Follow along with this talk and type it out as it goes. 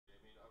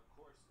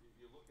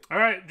All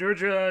right,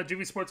 Georgia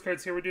GB Sports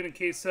Cards here. We're doing a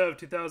case of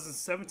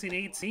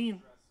 2017-18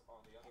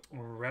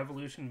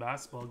 Revolution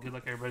Basketball. Good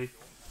luck, everybody.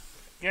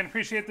 Again,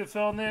 appreciate the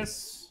fill in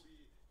this.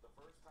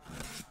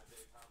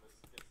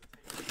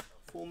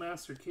 Full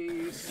master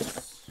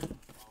case.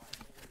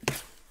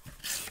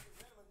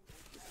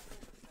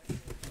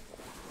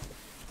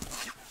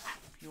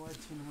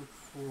 PYT number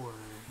 4.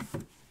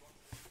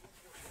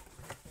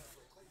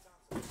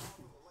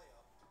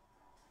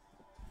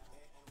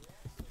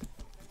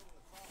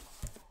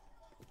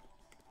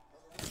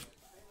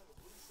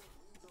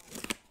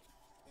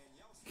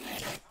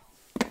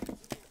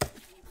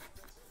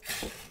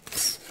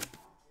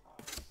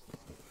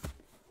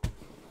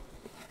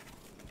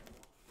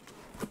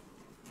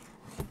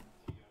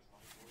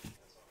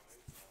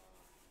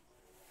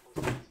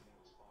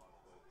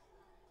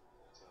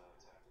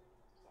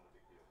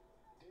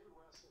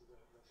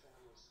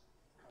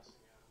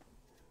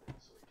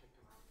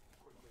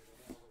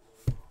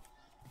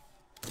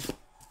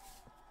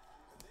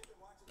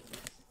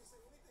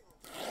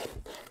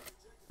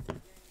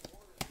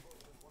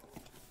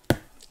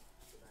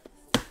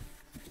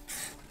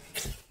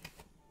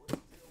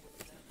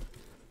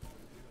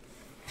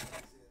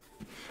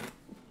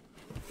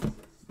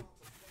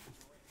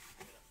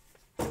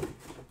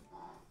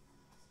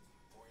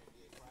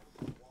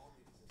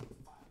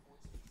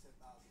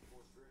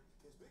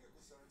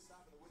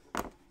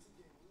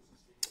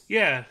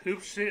 Yeah,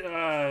 Hoops.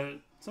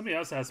 Somebody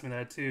else asked me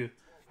that too.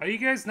 Are you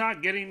guys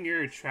not getting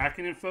your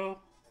tracking info?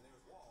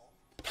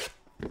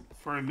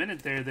 For a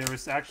minute there, they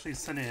was actually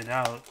sending it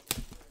out.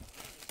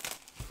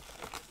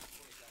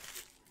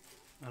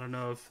 I don't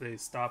know if they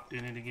stopped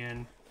doing it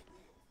again.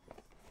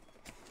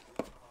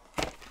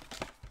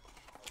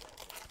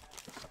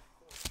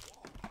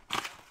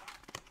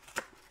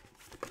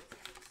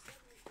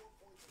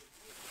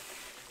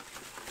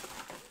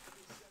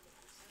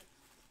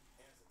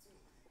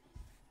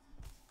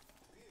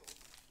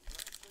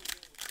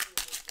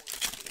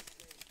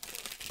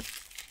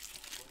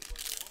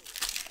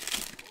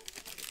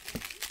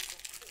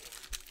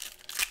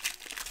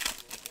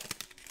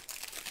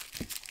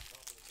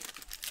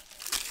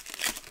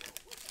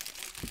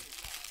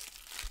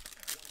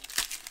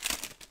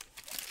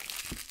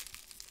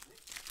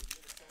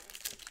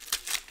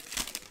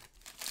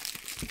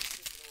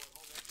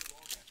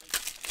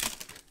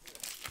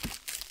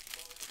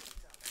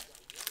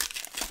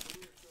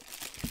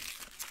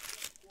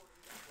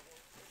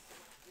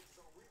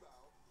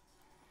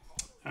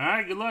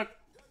 Alright, good luck.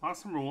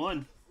 Box number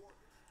 1.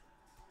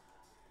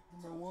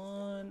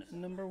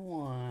 Number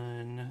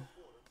one.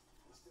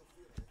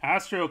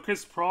 Astro,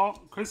 Chris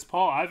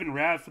Paul, Ivan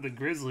Rad for the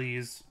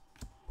Grizzlies.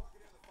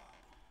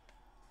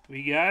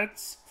 We got,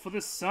 for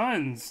the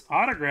Suns,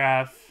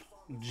 autograph,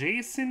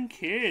 Jason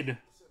Kidd.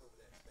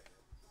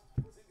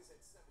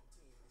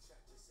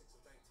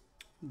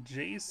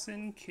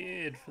 Jason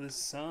Kidd for the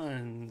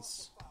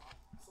Suns.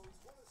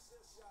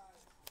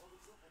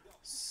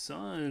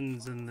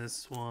 Suns in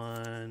this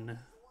one.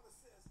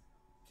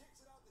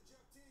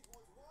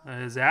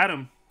 That is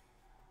Adam.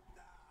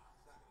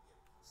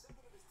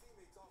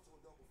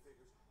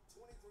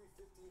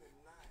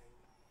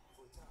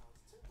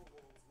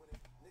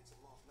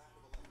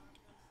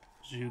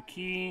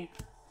 Juki.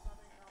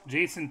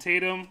 Jason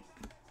Tatum.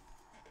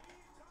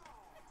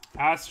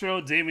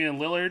 Astro, Damian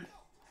Lillard.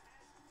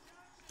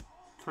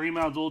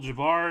 Kareem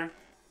Abdul-Jabbar.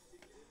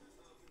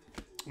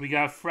 We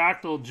got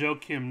Fractal,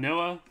 Joakim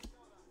Noah.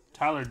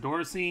 Tyler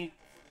Dorsey.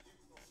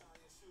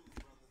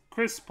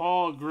 Chris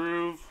Paul,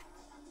 Groove.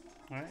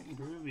 Alright,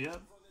 Groove,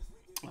 yep.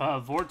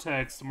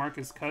 Vortex,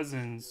 DeMarcus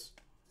Cousins.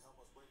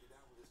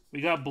 We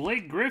got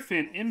Blake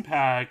Griffin,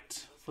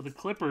 Impact for the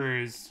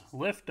Clippers.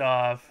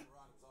 Liftoff.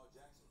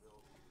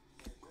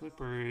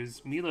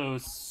 Clippers.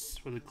 Milos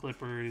for the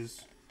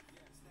Clippers.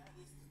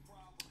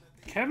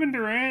 Kevin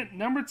Durant,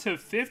 number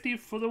 /50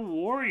 for the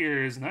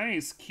Warriors.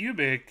 Nice.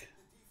 Cubic.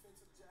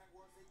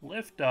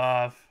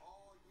 Liftoff.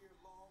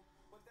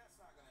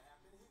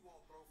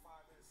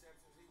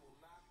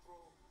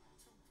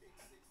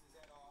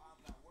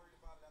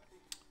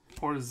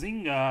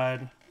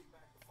 Porzingis.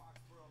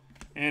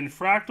 And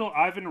Fractal,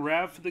 Ivan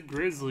Rav for the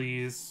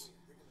Grizzlies.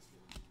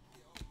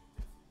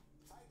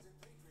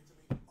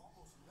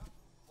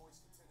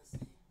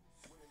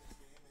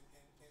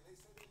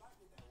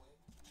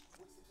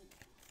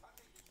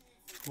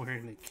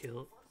 Wearing a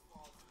kilt.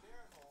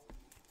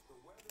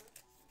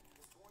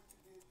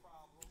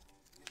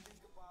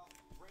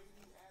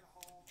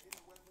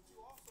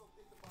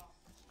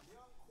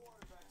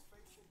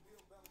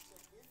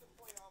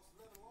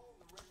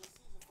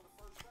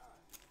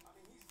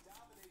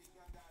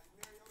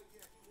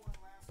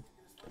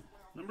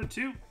 Number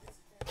 2.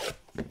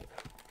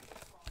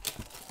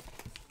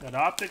 Got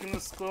Optic in the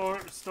store.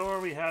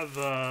 We have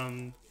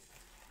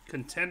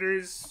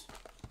Contenders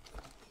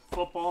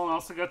football, and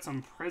also got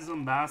some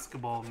Prism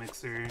basketball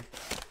mixer.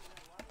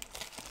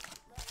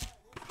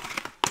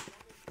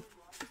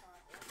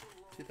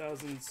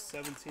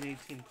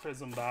 2017-18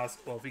 Prism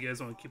basketball. If you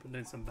guys want to keep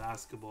doing some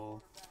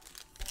basketball.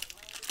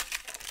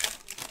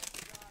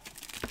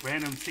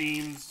 Random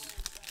teams.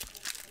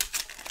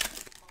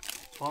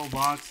 12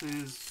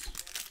 boxes.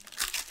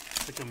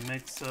 It's like a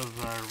mix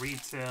of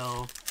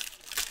retail,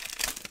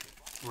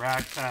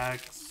 rack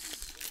packs.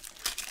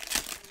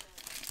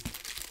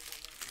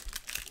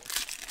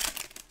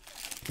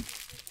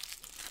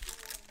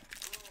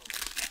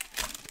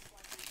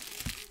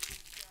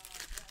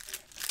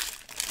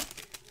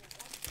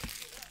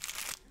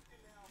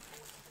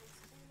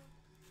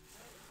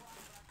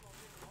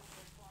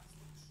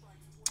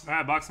 All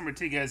right, box number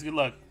 2, guys. Good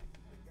luck.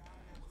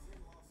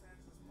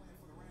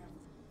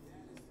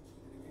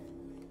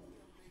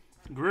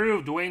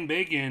 Groove, Dwayne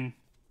Bacon,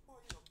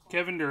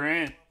 Kevin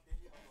Durant,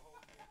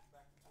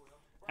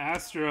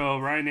 Astro,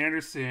 Ryan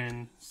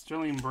Anderson,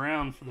 Sterling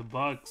Brown for the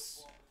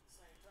Bucks.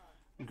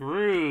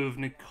 Groove,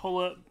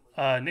 Nicholas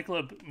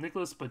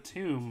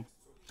Batum,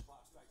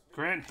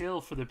 Grant Hill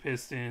for the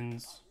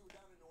Pistons.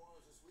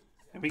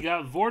 And we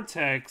got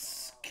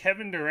Vortex,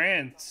 Kevin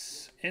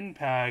Durant,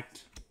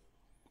 Impact,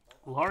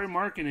 Lauri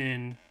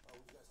Markkanen.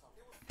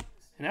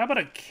 And how about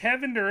a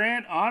Kevin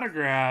Durant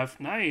autograph?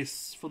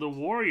 Nice for the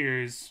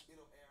Warriors.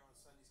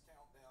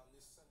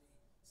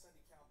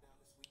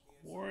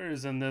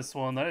 Warriors in this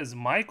one. That is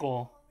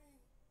Michael.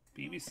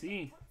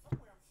 BBC.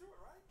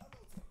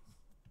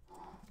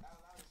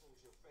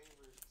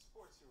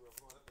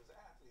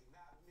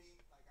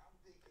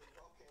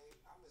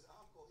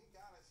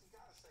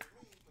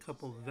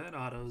 Couple of vet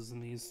autos in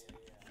these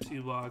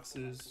 2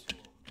 boxes.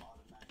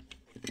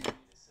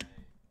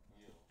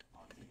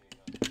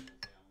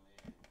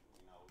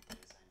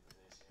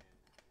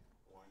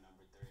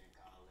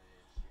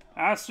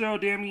 Astro,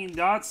 Damian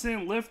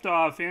Dotson,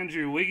 Liftoff,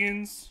 Andrew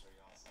Wiggins.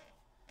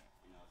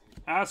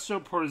 Astro,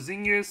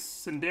 Porzingis,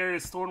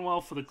 Sindarius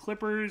Thornwell for the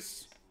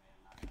Clippers.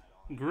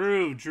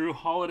 Groove, Drew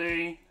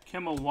Holiday,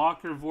 Kemba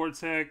Walker,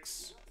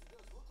 Vortex.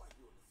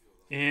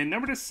 And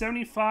number to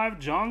 75,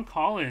 John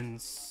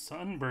Collins,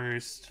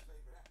 Sunburst.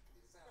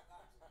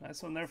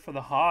 Nice one there for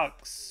the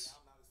Hawks.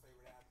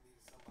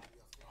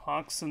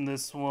 Hawks in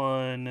this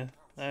one.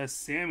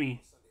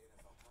 Sammy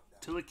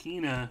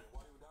Tilakina.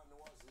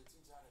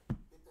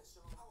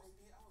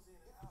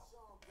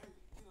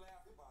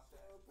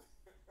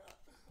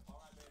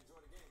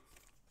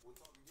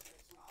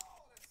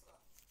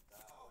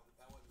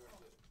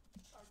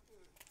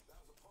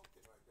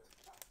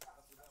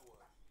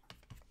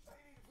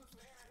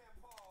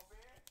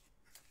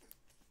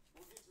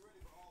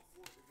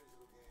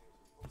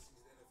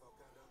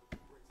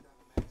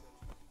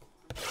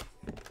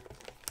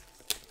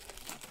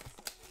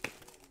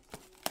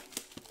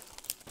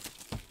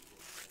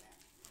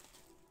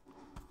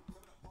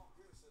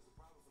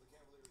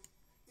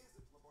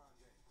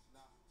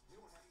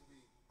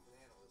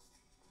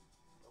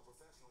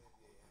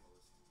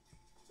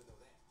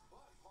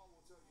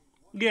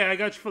 Yeah, I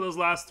got you for those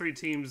last 3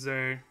 teams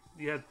there.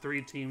 You had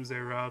 3 teams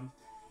there, Rob.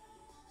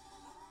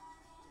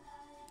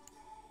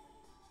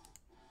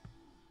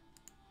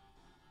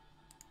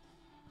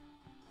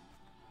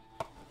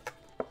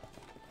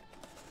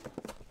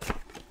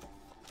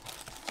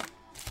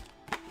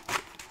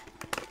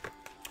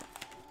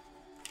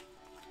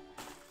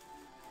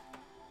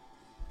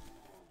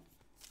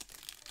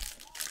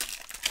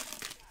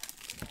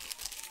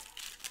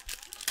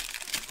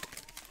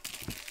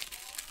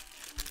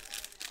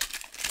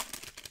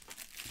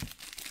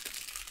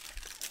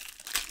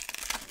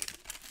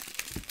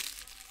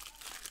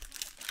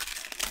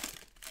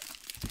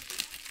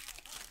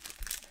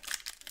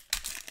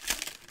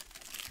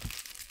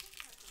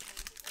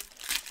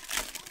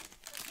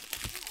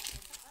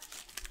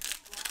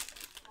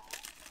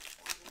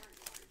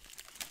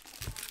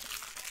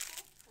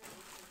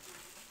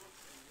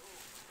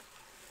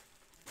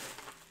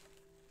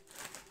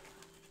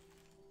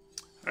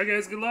 Alright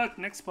guys, good luck.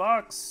 Next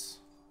box.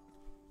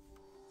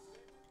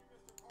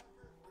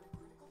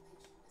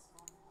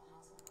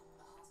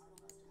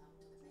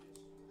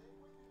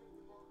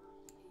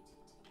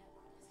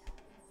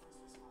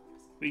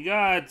 We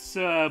got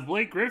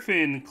Blake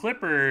Griffin,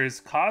 Clippers,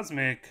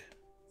 Cosmic,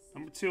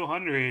 number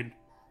 200.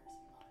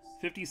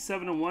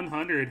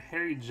 57/100,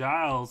 Harry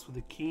Giles for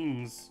the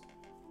Kings.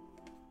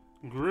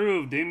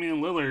 Groove, Damian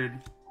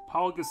Lillard,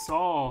 Paul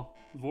Gasol,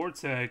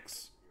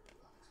 Vortex.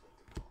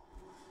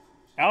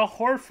 Al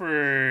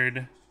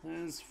Horford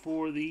is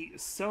for the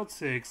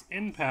Celtics.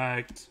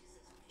 Impact,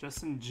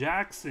 Justin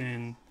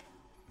Jackson.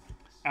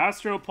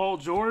 Astro, Paul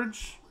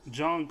George,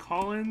 John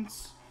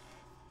Collins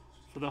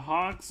for the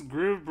Hawks.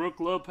 Groove, Brooke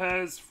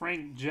Lopez,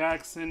 Frank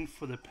Jackson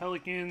for the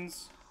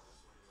Pelicans.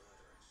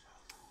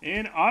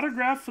 And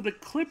autograph for the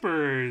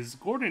Clippers,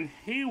 Gordon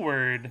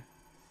Hayward.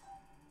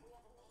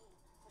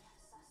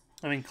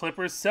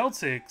 Clippers,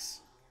 Celtics.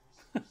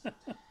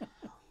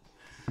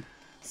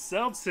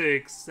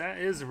 Celtics, that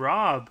is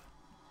Rob.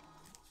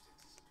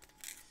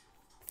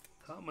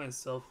 Caught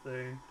myself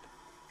there.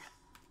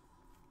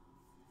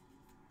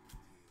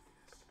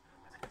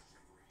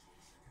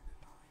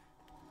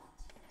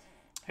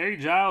 Harry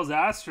Giles,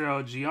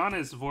 Astro,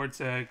 Giannis,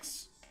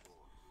 Vortex.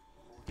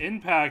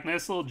 Impact,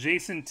 nice little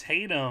Jason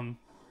Tatum.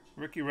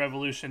 Rookie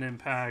Revolution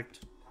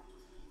Impact.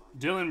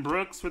 Dylan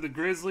Brooks for the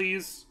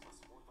Grizzlies.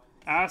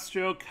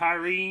 Astro,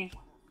 Kyrie,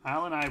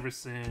 Allen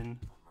Iverson.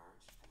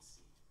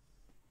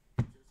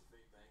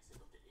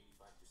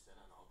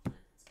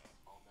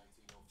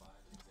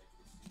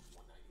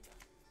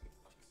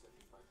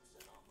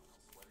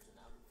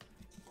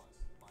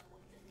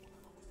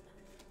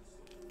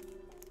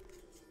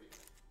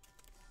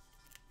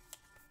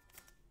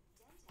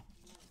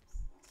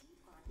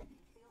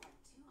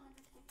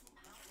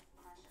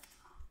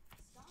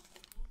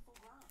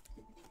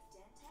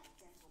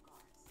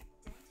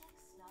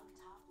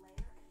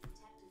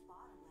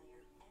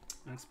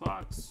 Next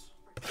box.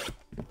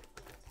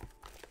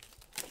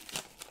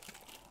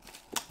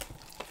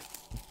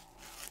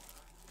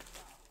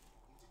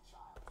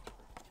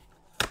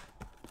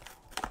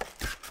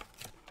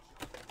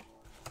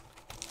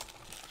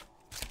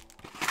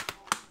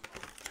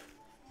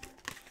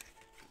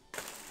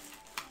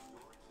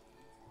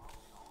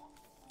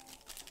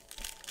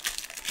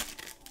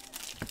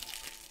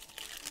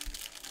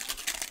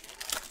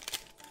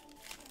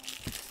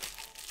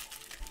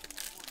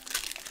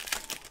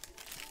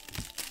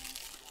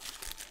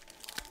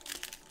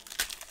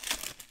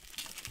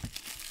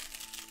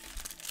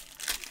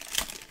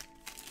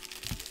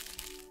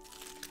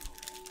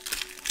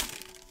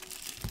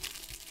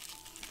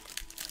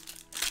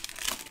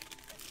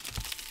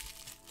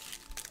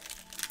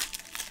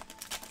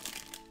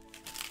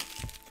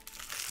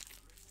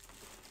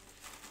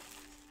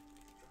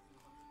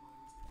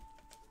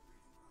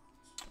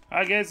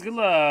 Alright guys, good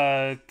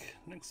luck.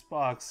 Next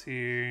box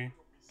here.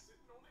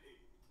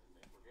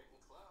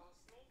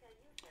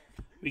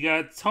 We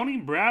got Tony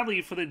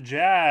Bradley for the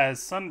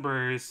Jazz,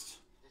 Sunburst.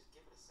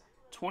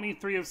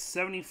 23 of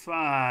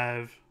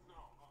 75.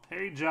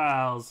 Harry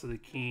Giles for the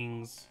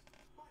Kings.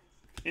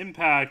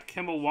 Impact,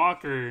 Kemba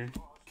Walker.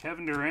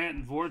 Kevin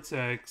Durant,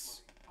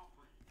 Vortex.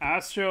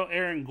 Astro,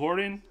 Aaron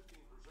Gordon.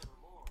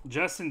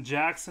 Justin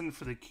Jackson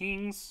for the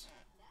Kings.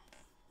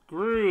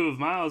 Groove,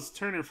 Miles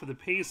Turner for the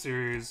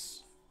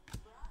Pacers.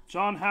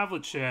 John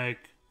Havlicek.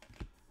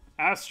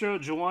 Astro,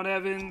 Jawan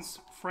Evans.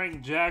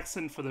 Frank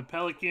Jackson for the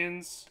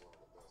Pelicans.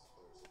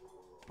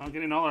 I'm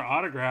getting all our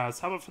autographs.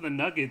 How about for the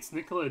Nuggets?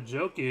 Nikola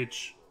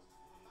Jokic.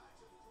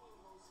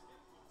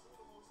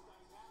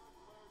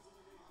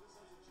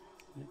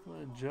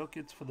 Nikola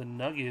Jokic for the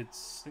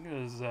Nuggets. I think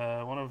it was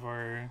one of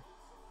our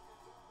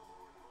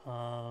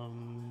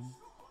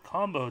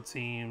combo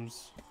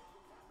teams.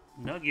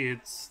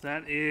 Nuggets.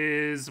 That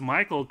is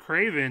Michael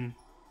Craven.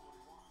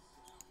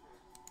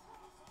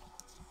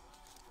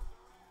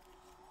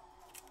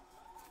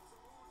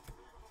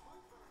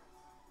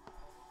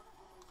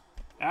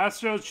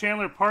 Astros,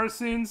 Chandler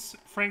Parsons,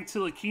 Frank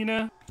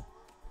Tilikina.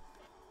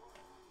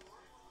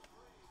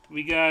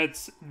 We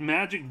got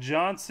Magic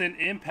Johnson,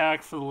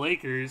 Impact for the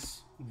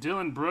Lakers.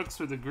 Dylan Brooks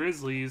for the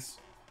Grizzlies.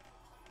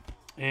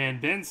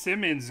 And Ben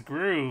Simmons,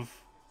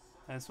 Groove.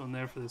 Nice one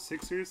there for the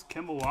Sixers.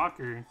 Kemba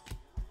Walker.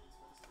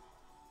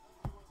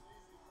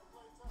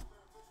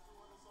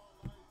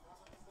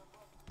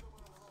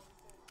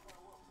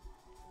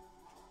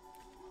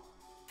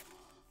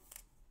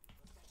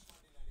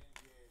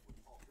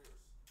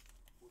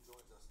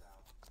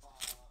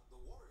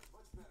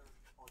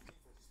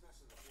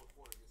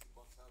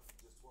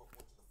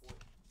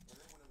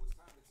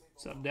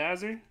 What's up,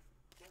 Dazzer?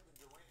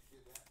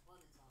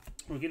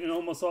 We're getting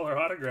almost all our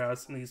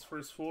autographs in these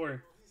first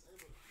four.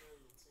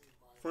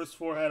 First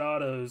four had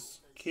autos.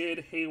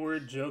 Kidd,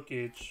 Hayward,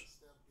 Jokic.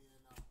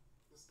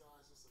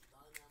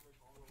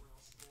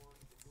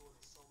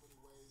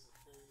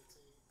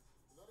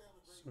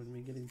 So we're going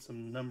to be getting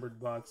some numbered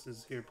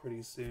boxes here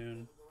pretty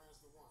soon.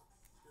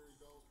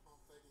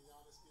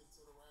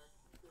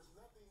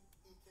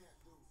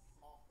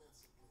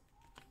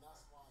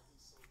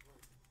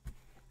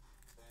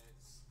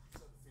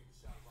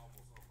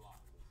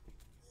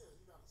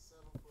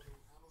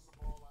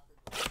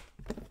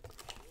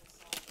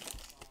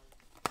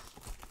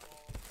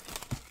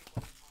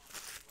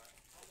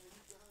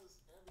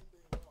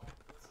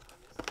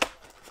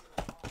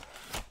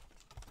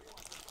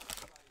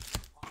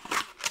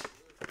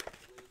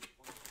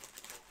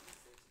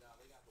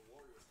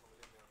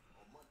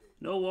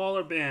 No Wall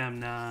or Bam,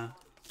 nah.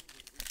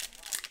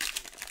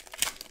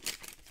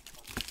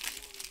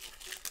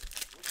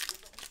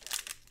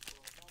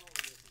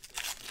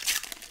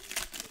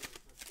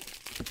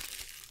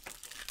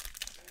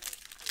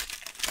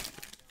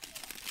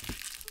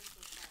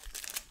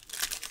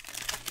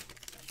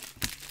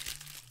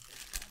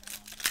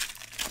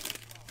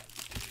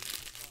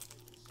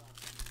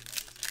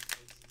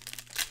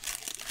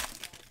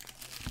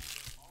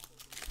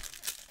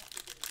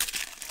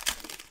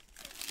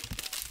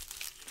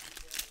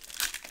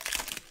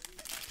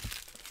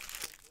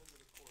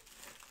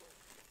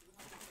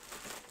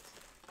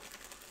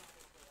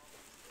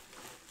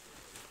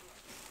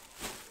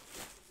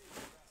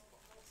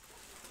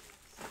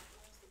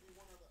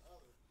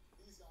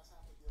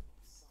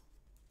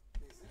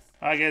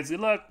 Alright guys, good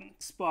luck.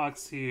 Next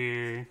box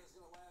here.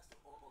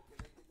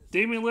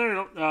 Damian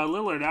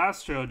Lillard,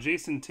 Astro,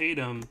 Jason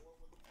Tatum,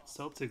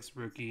 Celtics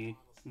rookie.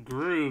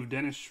 Groove,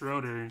 Dennis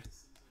Schroeder.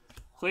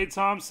 Klay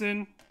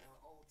Thompson.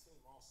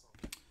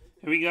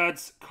 And we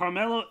got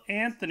Carmelo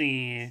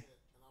Anthony.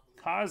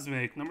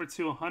 Cosmic, number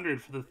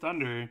 200 for the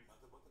Thunder.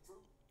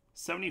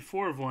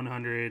 74 of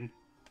 100.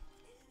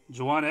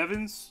 Juwan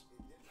Evans.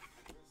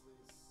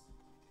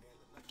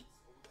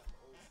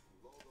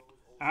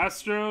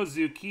 Astro,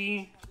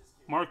 Zuki.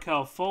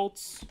 Markelle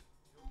Fultz.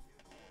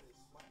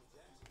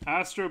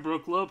 Astro,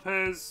 Brooke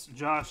Lopez.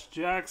 Josh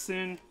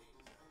Jackson.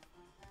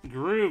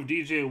 Groove,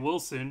 DJ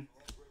Wilson.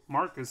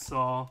 Marcus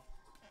Saul.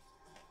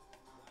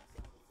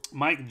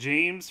 Mike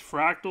James,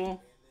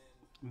 Fractal.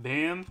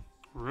 Bam,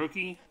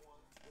 rookie.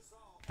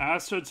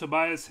 Astro,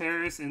 Tobias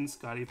Harris, and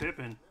Scottie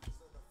Pippen.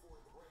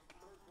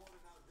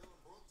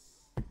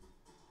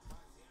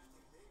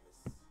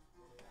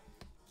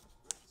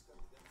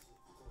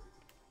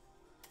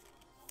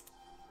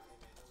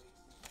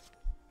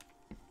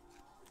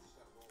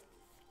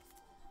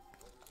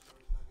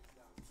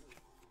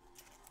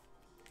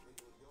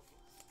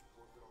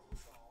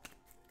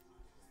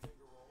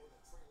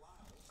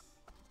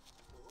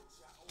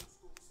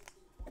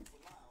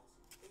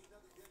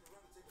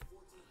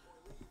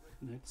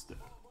 Next up.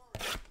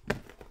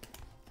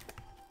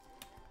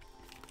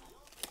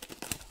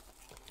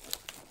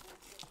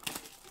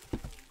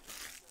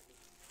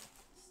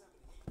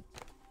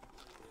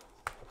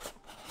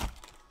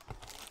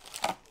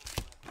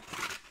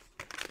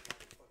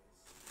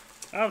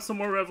 I have some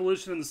more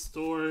Revolution in the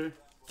store.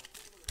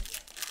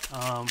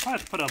 Probably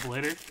have to put up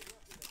later.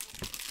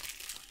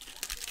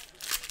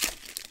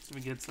 So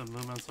we get some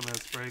movement on some of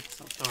that breaks.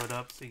 I'll throw it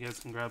up so you guys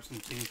can grab some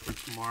teams for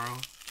tomorrow.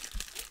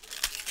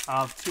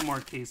 I'll have 2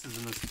 more cases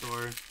in the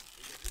store.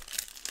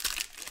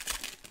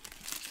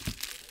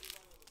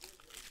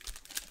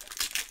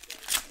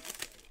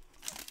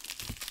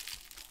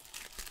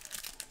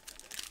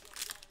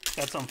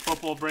 Got some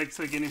football breaks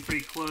that are getting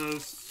pretty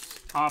close.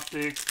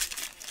 Optics.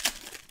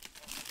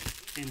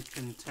 And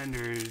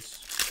contenders.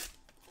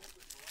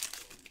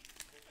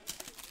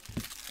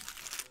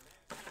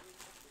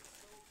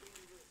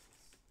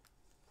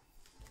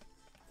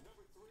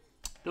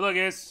 Good luck,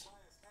 guys.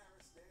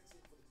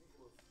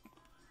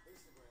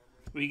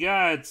 We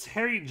got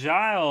Harry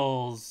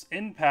Giles,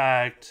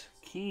 Impact,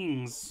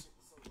 Kings,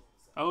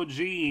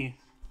 OG,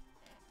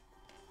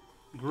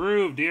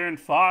 Groove, De'Aaron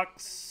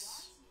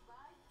Fox.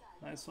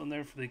 Nice one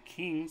there for the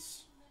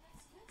Kings.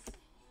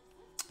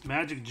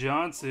 Magic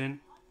Johnson.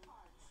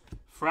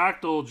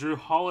 Fractal, Drew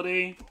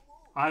Holiday,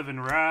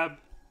 Ivan Rabb.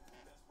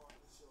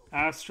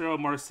 Astro,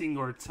 Marcin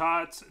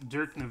Gortat,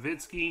 Dirk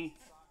Nowitzki.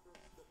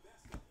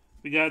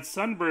 We got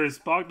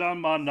Sunburst,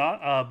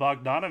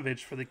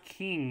 Bogdanovich for the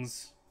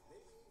Kings.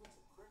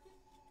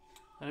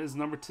 That is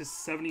number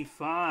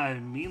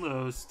 275,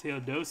 Milos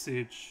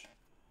Teodosic.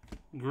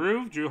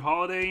 Groove, Drew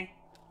Holiday,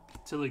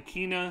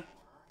 Tilakina.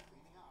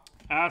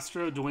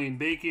 Astro, Dwayne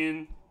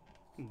Bacon.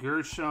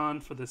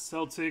 Gershon for the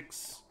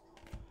Celtics.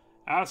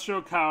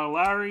 Astro, Kyle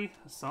Lowry,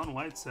 Hassan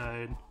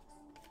Whiteside.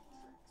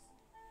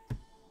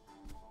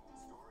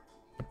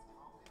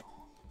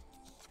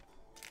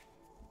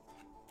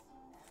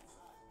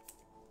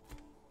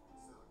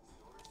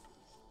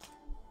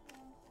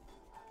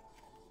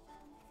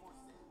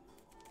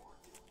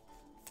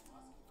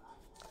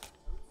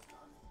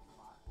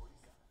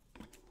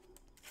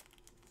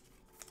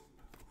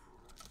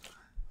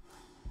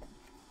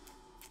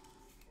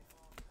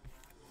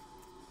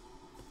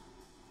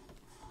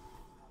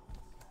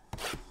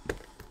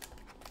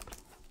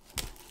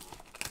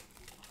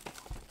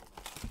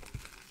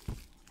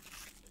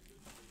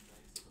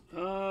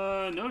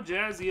 No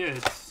Jazz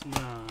yet.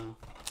 No.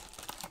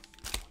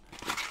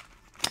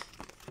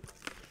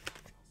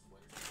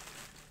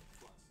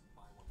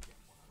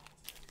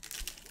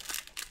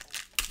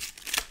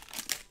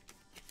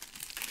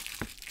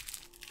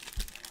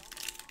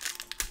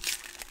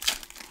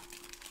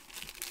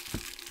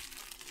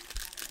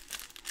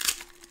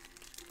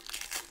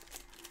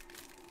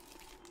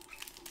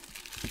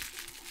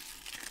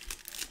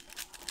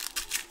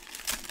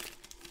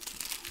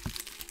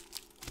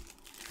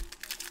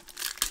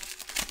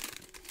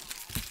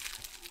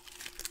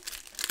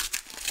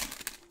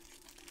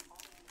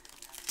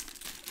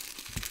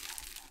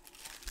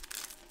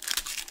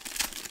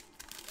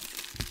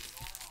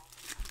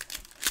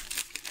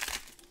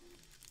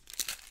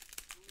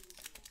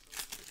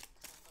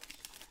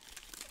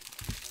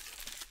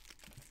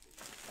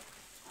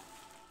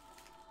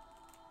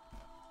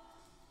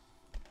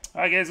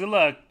 All right, guys, good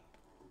luck.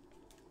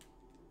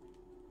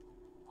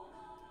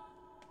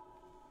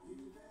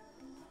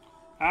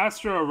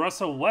 Astro,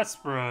 Russell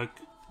Westbrook.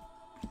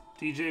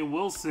 DJ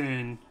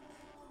Wilson.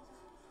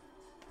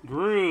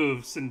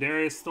 Groove,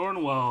 Sindarius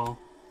Thornwell.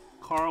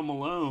 Karl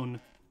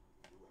Malone.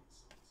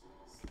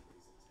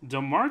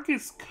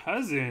 DeMarcus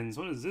Cousins.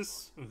 What is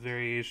this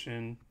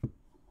variation?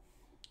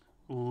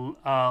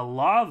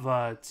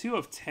 Lava, 2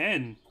 of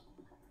 10.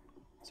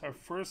 It's our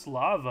first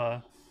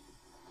Lava.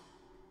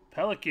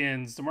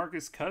 Pelicans,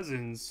 DeMarcus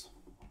Cousins.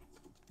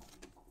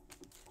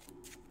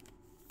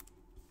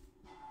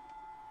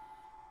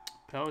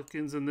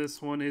 Pelicans, and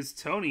this one is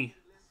Tony.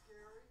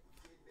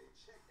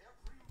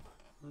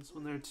 This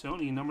one there,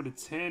 Tony. Number to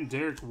 10,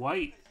 Derek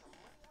White.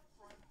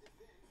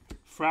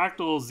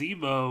 Fractal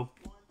Zebo.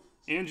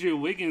 Andrew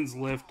Wiggins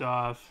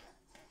liftoff.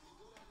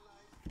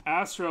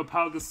 Astro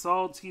Pau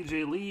Gasol,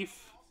 TJ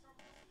Leaf.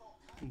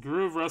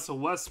 Groove Russell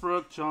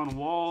Westbrook, John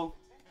Wall.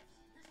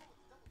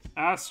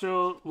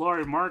 Astro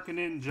Laurie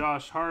Markkinen,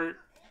 Josh Hart.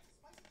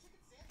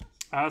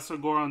 Astro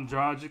Goran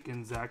Dragic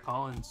and Zach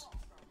Collins.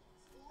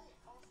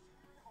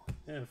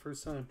 Yeah,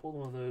 first time I pulled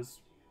one of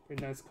those.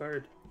 Pretty nice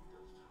card.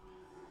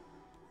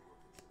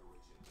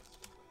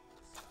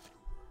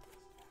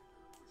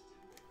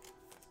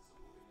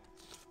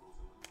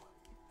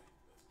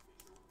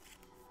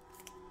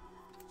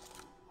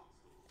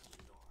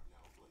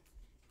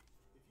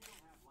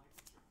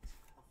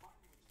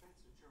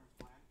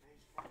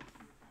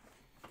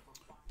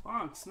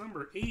 Box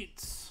number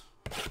 8.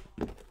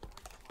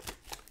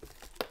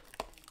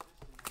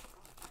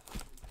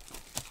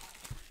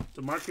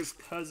 DeMarcus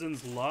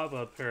Cousins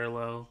Lava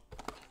Parallel.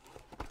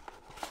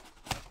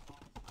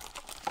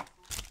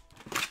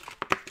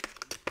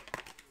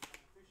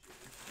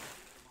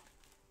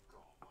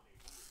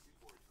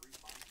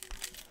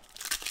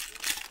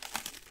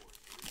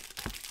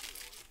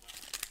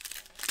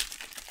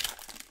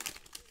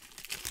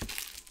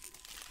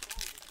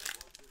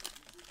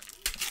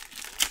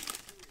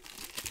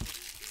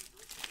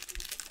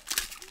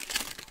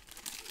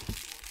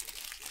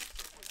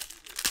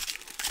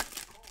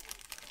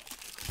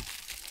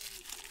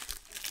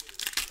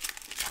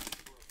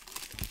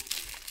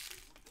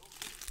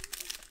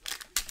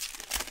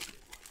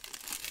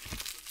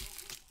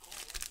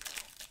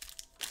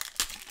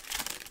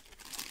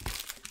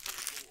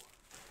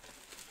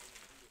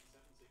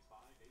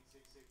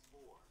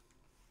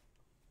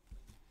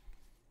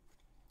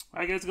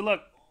 Alright guys, good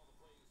luck.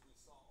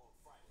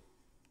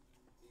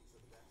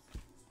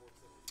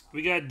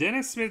 We got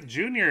Dennis Smith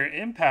Jr.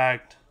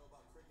 Impact.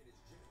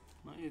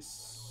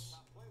 Nice.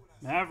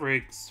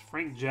 Mavericks,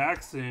 Frank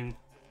Jackson.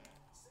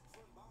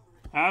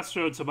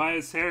 Astro,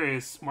 Tobias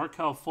Harris.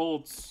 Markelle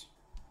Fultz.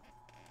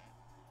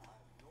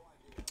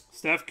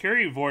 Steph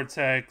Curry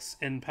Vortex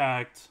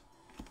Impact.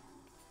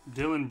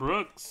 Dylan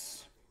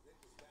Brooks.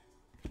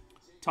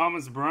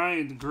 Thomas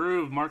Bryant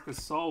Groove, Marcus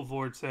Gasol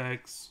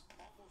Vortex.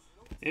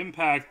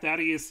 Impact,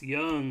 Thaddeus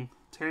Young,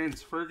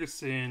 Terrence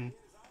Ferguson.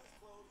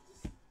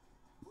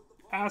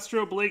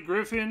 Astro, Blake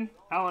Griffin,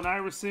 Allen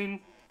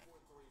Iverson.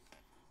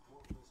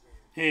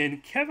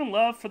 And Kevin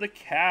Love for the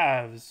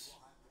Cavs.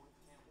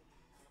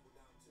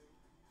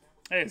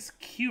 That is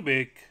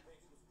Cubic.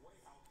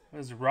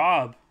 That's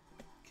Rob.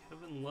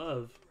 Kevin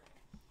Love.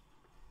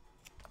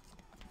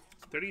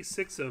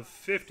 36 of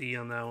 50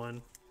 on that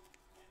one.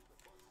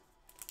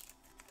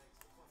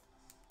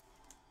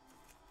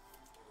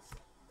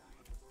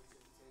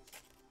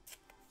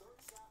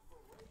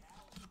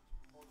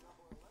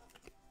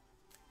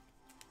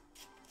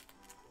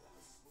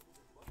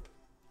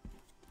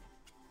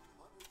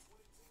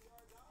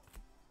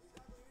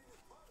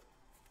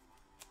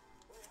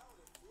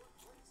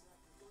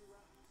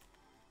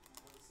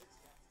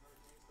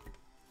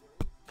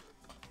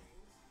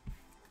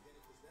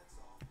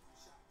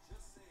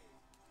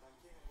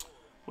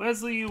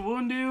 Wesley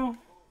Iwundu,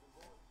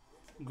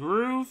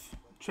 Groove,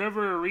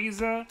 Trevor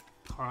Ariza,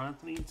 Karl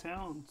Anthony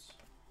Towns.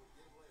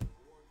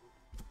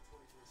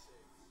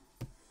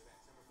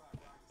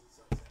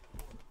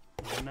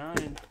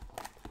 #9.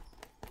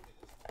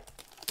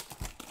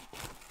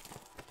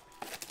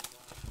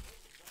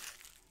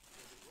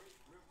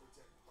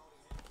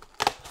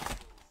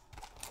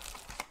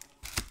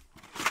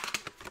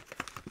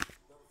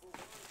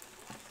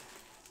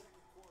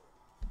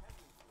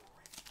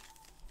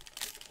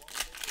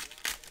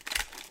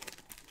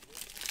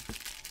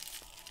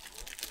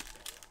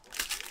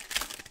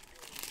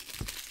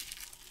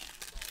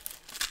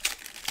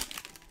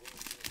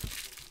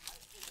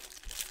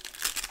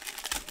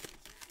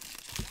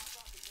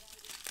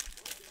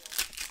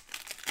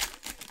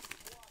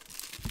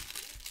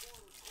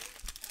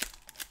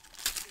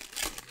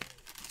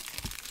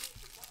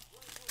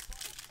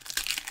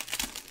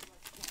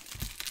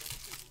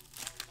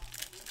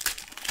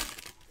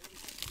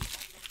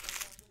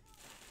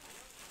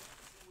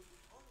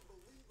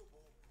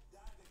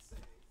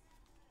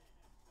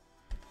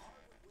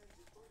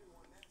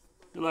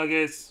 Good luck,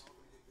 guys.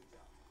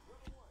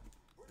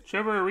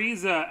 Trevor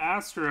Ariza,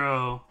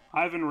 Astro,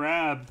 Ivan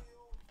Rabb,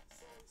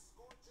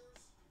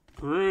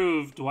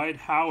 Groove, Dwight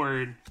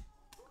Howard,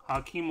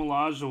 Hakeem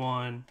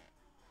Olajuwon,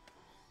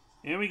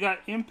 and we got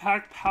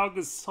Impact Pau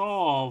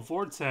Gasol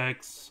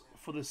Vortex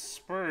for the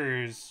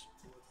Spurs.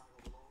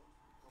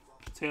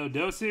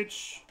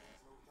 Teodosic,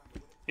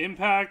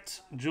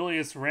 Impact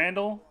Julius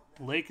Randle,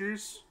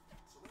 Lakers,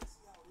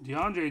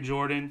 DeAndre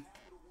Jordan.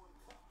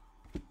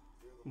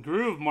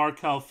 Groove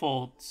Markelle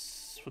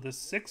Fultz for the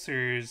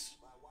Sixers.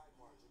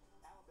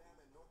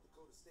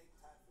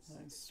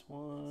 Nice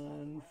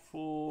one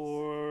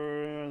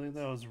for, I think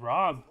that was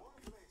Rob.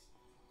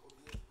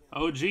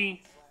 OG.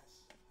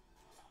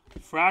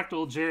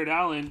 Fractal Jared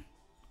Allen.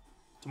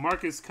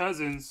 DeMarcus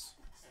Cousins.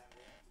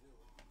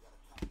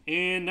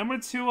 And number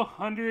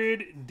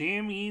 200,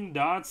 Damian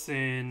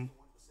Dotson.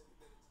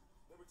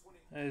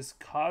 That is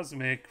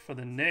Cosmic for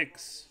the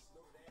Knicks.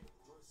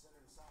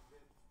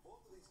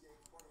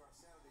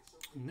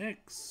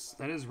 Knicks.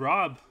 That is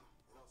Rob.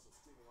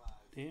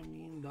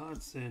 Damian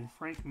Dotson.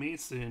 Frank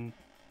Mason.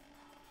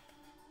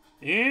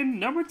 And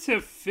number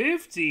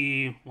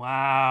 250.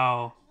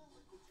 Wow.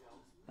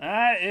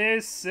 That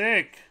is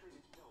sick.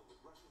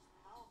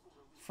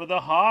 For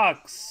the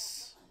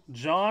Hawks.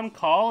 John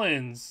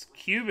Collins.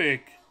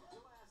 Cubic.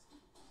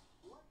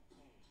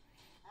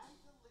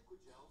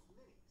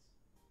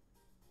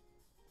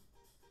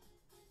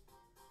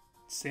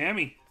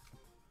 Sammy.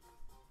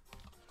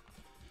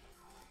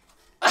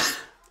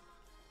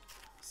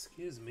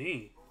 Excuse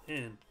me.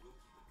 Man.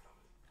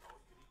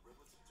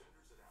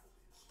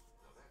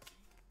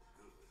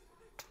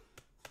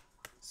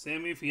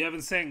 Sammy, if you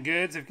haven't sent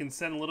goods, if you can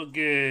send a little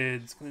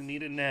goods, gonna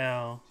need it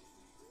now.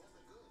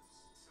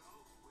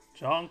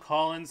 John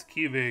Collins,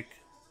 Cubic.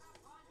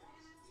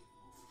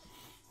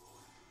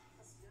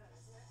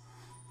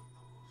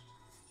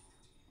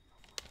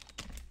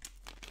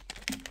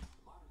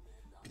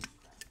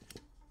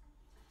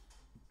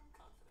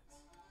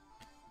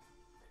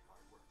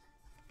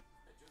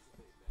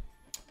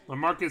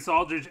 LaMarcus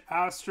Aldridge,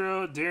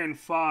 Astro, Darren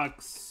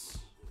Fox.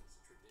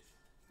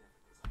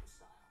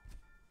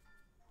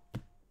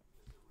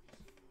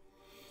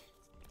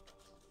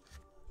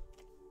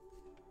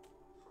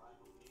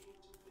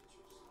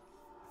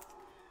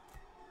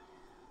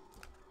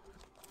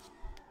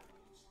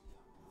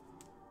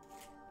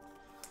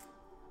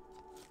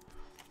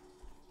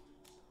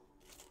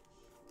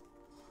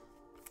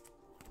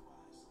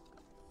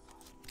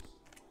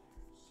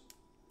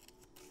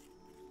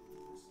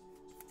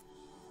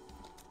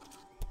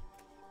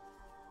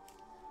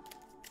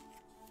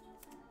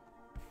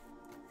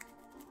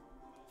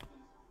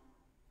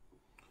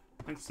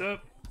 Next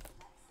up.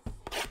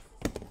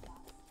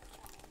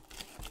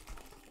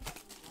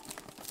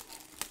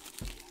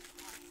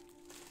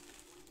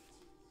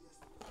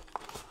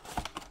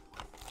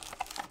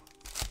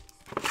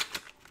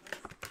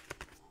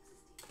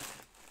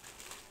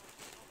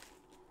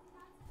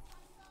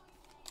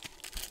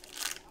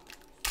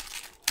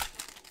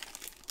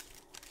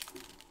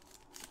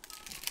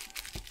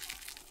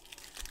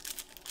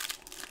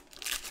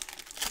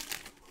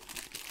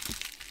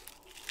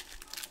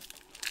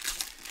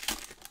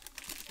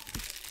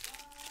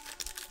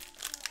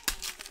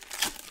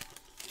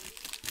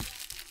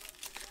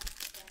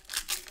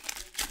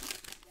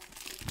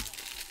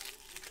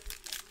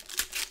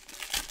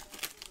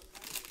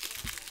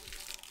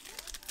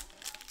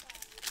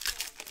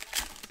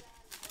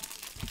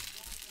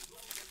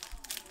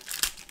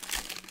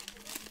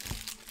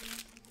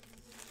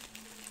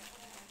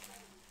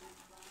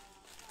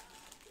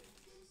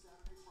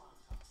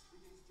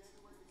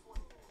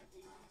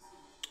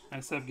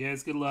 Next up,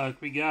 guys. Good luck.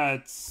 We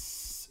got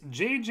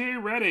J.J.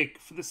 Redick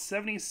for the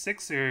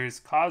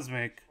 76ers.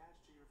 Cosmic.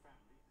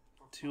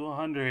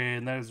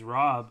 200. That is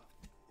Rob.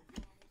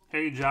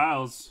 Harry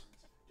Giles.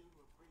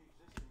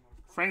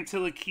 Frank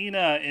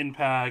Ntilikina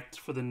Impact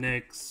for the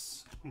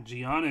Knicks.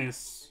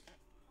 Giannis.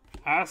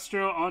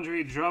 Astro,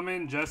 Andre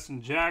Drummond,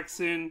 Justin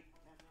Jackson.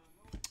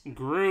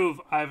 Groove,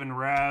 Ivan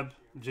Rabb,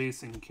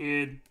 Jason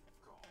Kidd.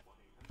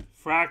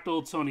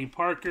 Fractal, Tony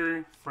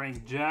Parker,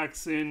 Frank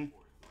Jackson.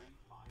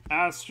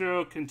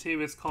 Astro,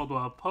 Kentavious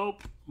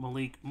Caldwell-Pope,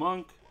 Malik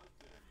Monk.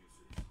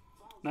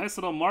 Nice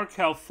little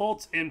Markelle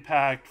Fultz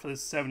Impact for the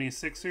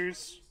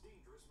 76ers.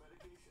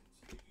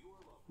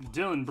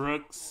 Dylan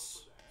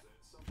Brooks.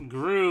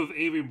 Groove,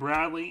 Avery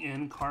Bradley,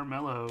 and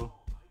Carmelo.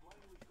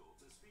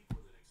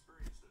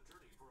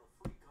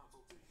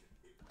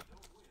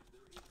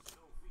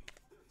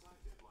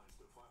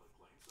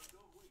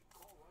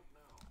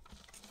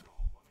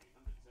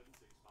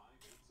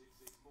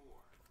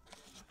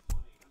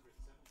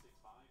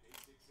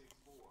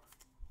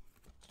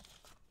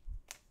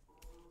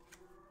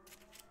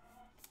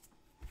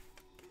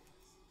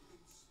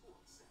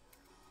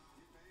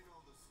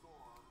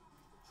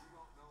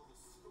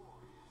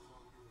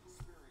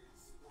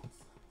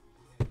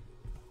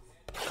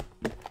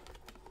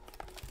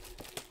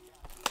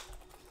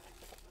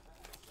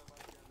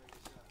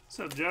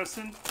 What's up,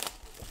 Justin?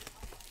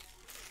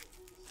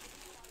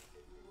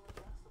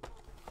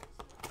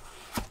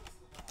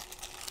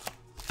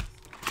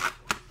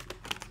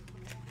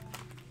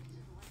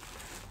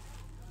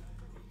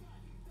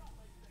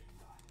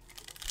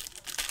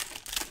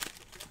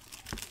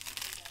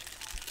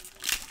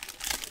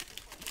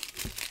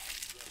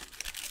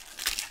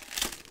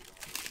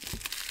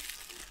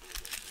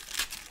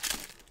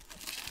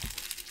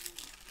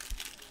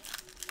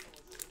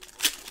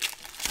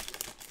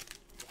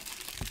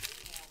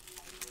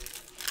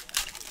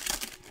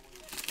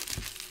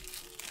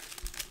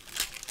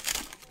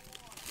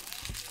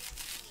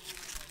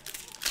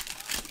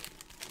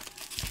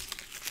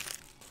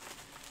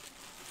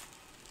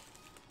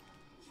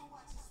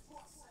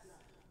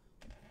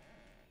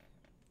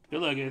 Good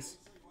luck, guys.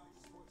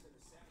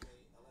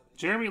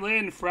 Jeremy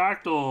Lin,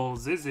 Fractal,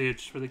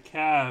 Zizic for the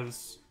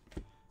Cavs.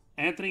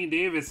 Anthony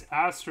Davis,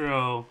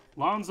 Astro.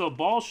 Lonzo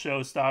Ball,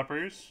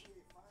 showstoppers.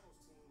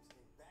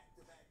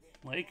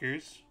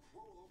 Lakers.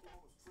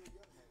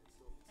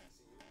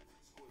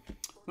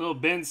 Little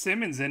Ben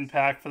Simmons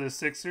impact for the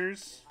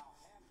Sixers.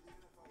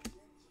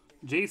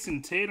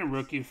 Jason Tatum,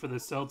 rookie for the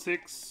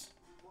Celtics.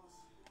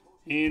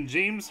 And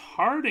James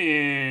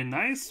Harden.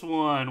 Nice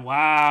one.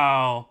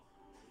 Wow.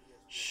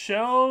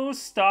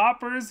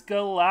 Showstoppers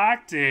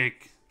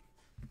Galactic.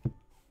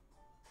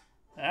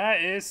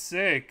 That is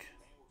sick.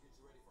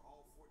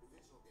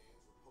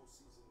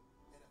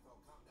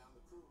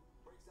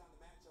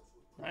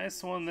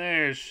 Nice one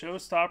there.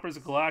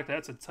 Showstoppers Galactic.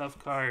 That's a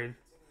tough card.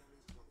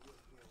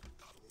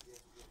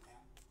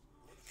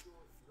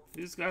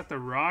 Who's got the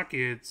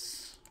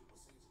Rockets?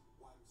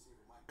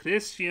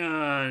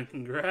 Christian.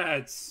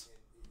 Congrats.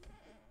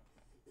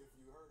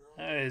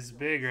 That is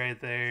big right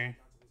there.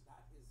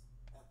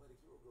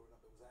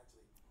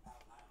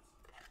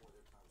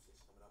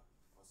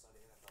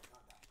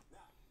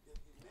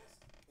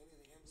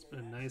 It's been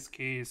a nice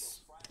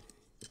case.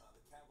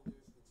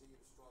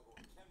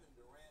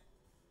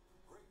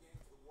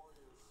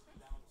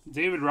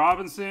 David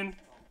Robinson,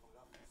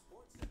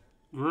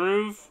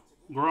 Groove,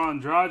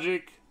 Goran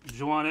Dragic,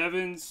 Juwan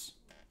Evans,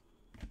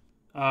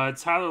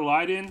 Tyler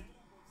Lydon,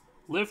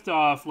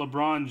 Liftoff,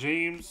 LeBron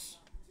James,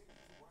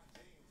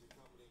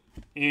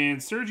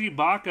 and Serge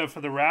Ibaka for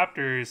the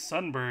Raptors,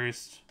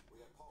 Sunburst.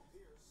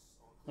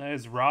 That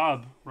is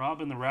Rob.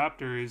 Rob and the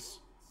Raptors.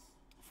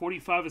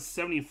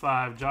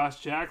 45/75. Josh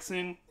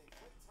Jackson,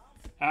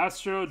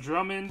 Astro,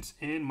 Drummond,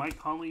 and Mike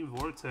Conley,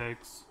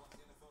 Vortex.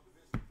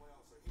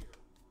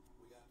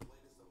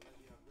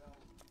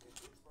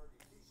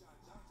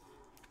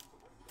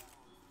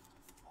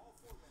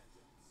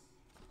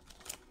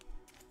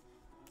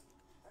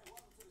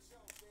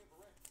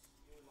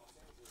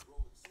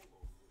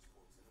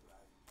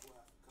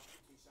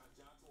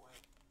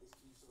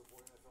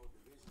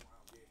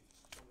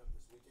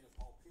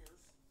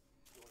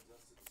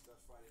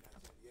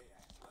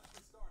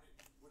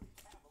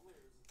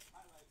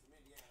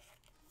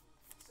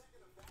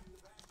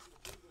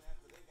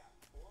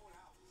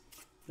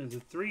 There's a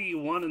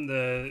 3-1 in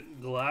the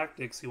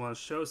Galactics. You want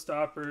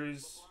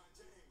showstoppers.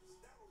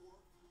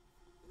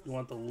 You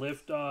want the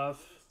liftoff.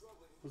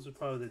 Those are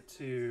probably the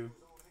two.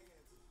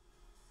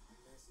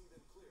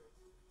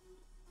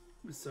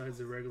 Besides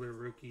the regular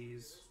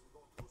rookies.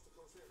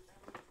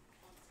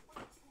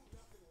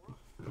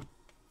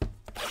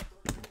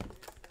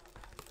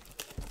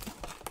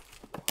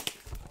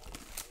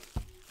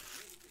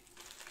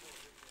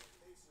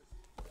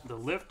 The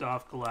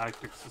liftoff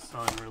Galactics is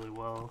selling really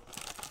well.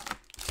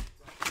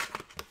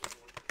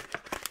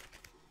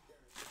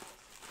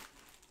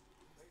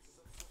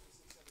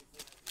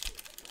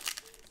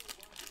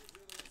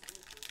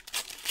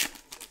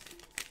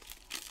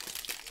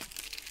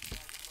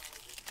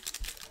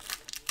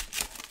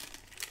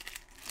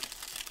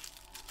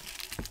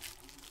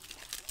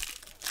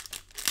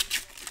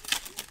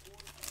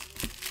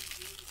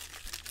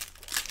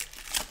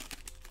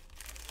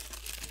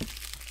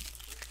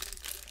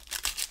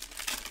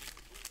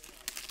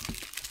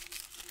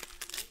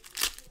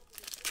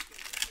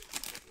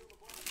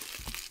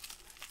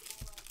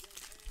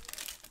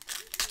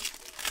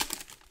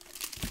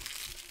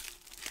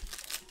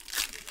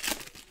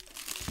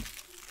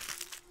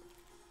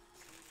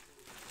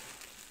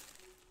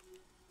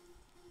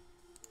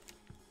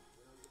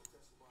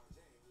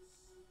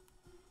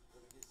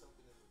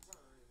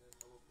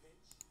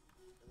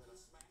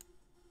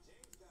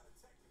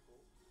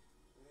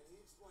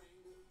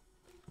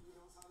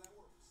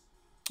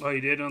 Oh, you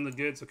did on the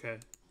goods? Okay.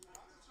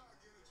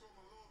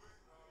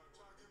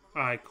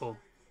 Alright, cool.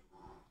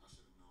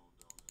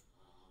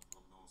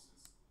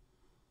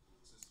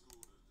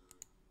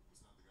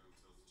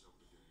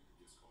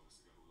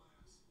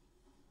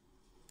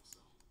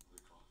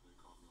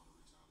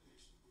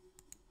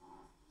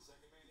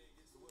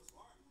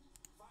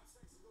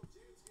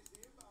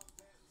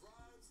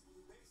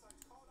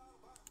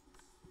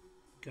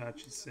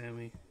 Gotcha,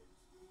 Sammy.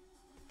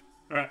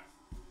 Alright.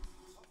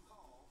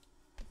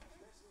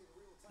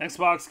 Next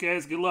box,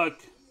 guys. Good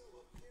luck.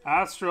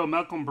 Astro,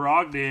 Malcolm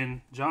Brogdon,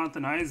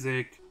 Jonathan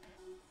Isaac,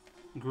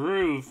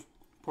 Groove,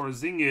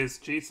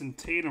 Porzingis, Jason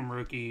Tatum,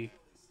 rookie.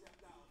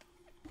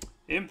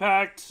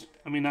 Impact.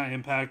 I mean, not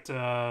Impact.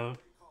 Yeah,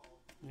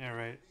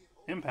 right.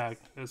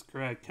 Impact. That's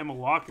correct. Kemba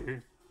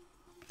Walker.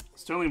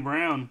 Sterling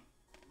Brown.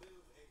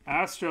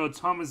 Astro,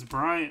 Thomas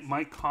Bryant,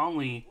 Mike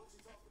Conley.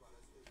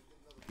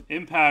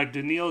 Impact,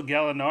 Daniil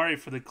Gallinari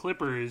for the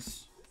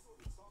Clippers.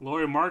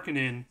 Lauri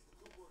Markkanen.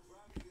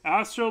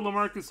 Astro,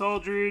 LaMarcus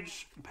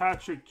Aldridge,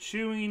 Patrick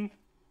Ewing,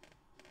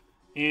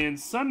 and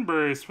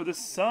Sunburst for the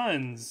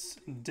Suns,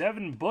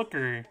 Devin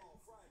Booker.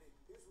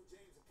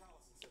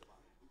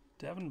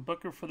 Devin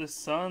Booker for the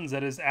Suns.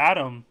 That is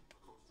Adam.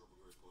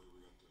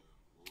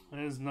 That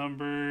is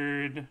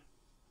numbered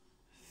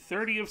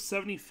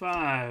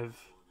 30/75.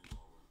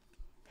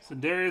 So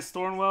Darius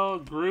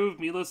Thornwell, Groove,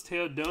 Milos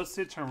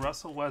Teodosic, and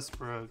Russell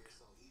Westbrook.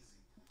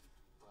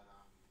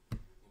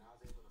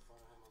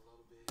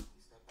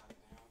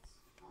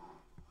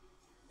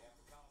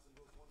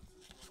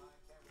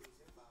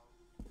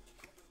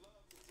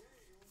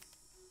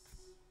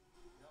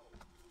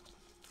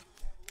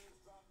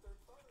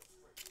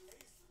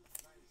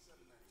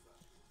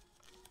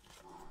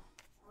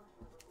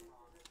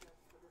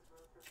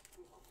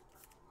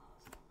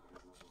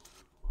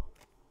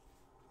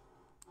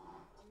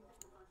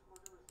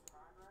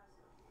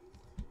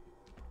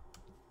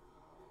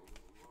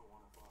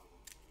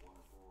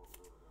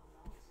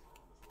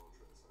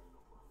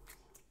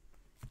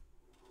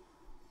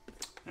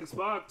 Next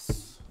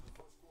box.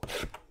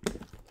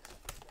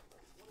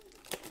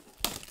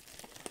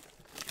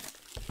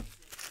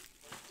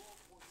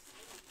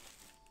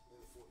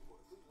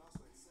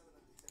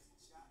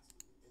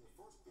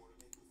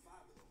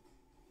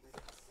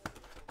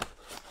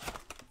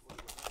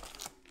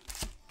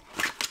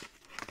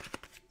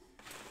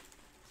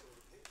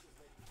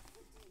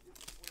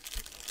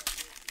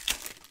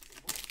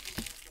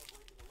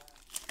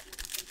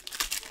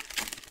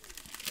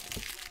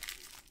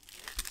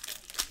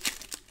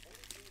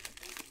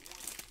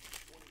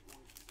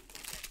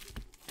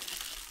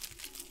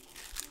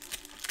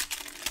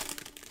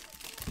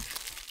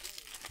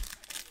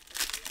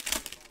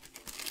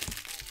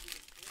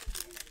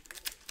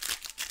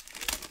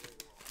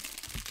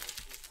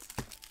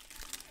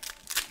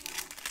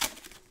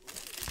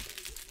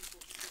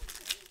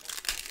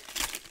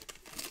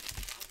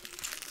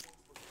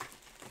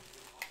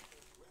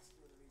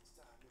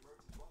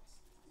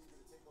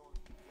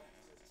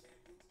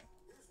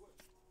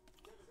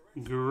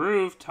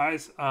 Groove,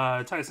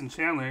 Tyson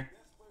Chandler,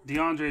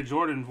 DeAndre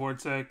Jordan,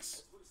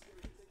 Vortex,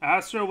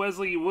 Astro,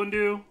 Wesley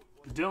Iwundu,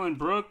 Dylan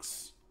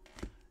Brooks,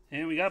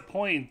 and we got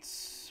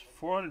points,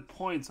 400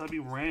 points, that'd be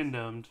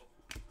randomed.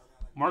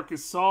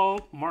 Marcus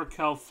Saul,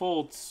 Markel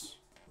Fultz,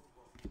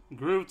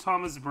 Groove,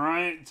 Thomas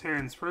Bryant,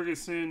 Terrence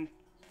Ferguson,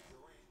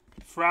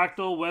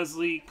 Fractal,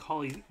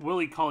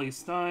 Willie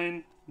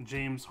Cauley-Stein,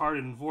 James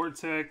Harden,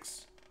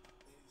 Vortex,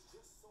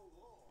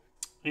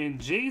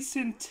 and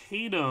Jason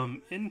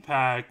Tatum,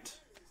 Impact.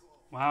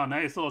 Wow,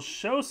 nice little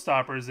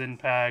Showstoppers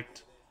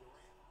Impact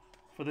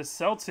for the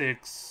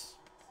Celtics.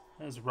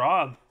 That's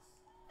Rob.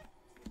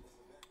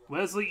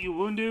 Wesley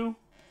Iwundu,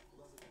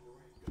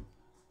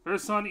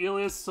 Ersan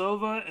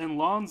Ilyasova, and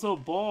Lonzo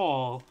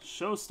Ball,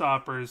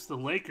 Showstoppers, the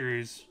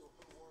Lakers.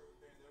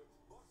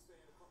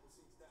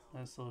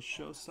 Nice little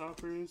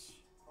Showstoppers.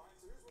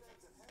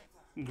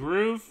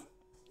 Groove,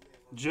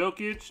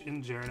 Jokic,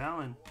 and Jared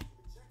Allen.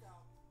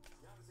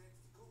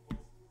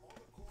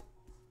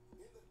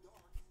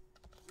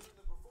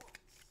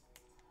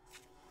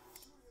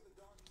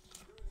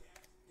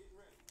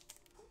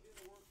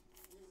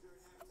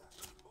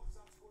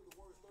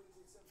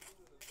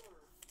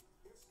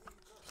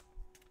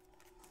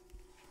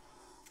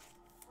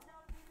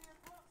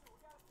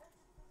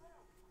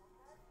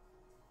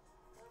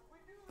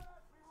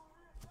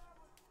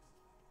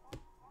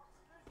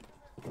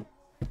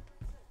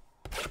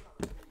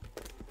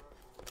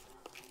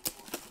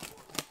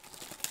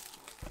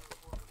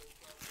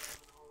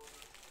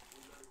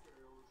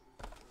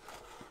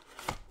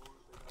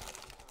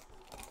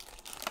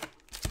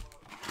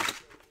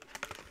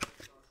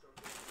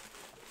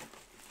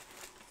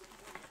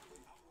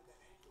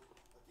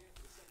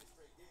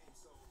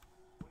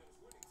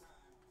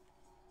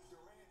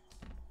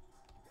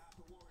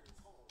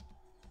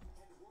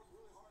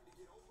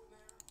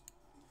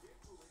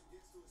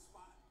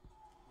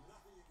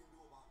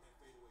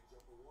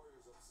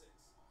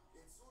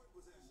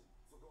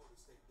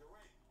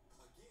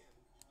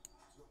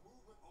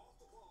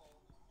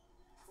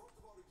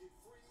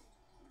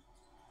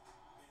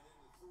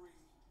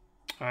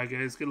 All right,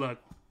 guys. Good luck.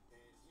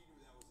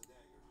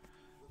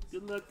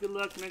 Good luck. Good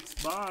luck.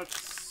 Next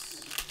box.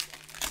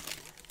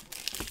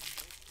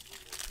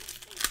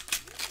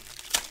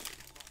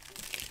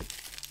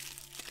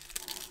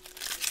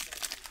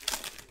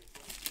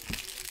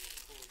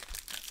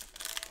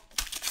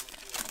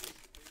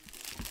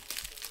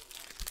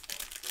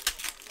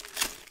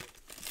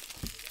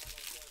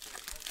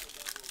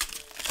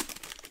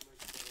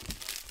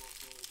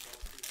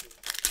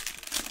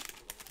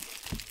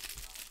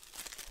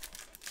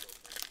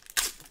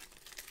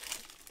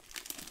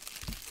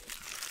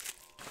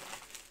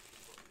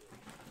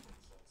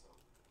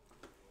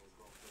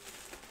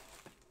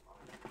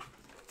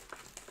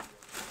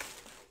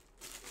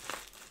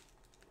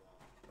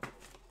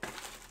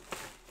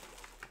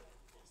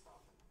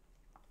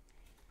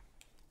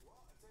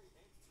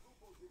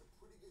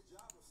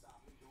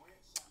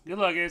 Good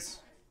luck,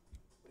 guys.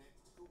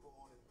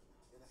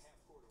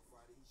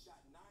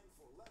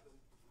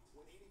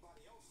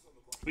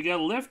 We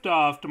got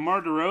liftoff,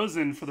 DeMar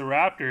DeRozan for the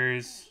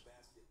Raptors.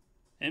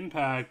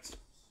 Impact.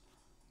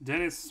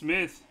 Dennis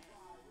Smith.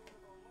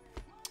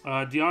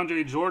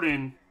 DeAndre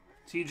Jordan.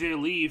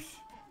 TJ Leaf.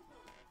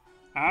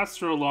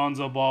 Astro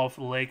Lonzo Ball for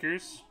the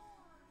Lakers.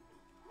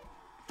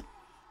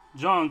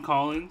 John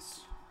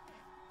Collins.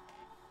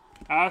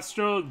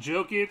 Astro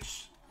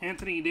Jokic.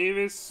 Anthony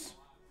Davis.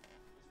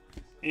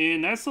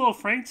 And nice little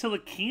Frank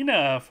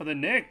Ntilikina for the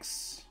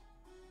Knicks.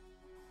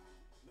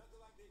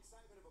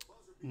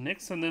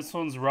 Knicks, and this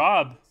one's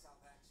Rob.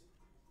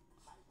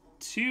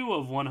 2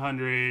 of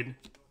 100.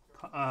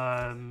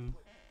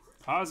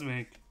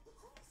 Cosmic.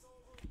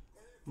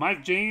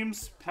 Mike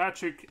James,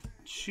 Patrick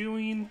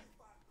Ewing.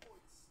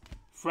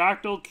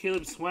 Fractal,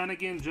 Caleb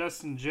Swanigan,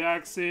 Justin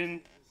Jackson.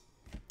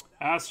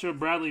 Astro,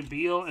 Bradley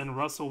Beal, and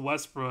Russell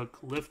Westbrook.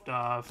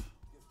 Liftoff.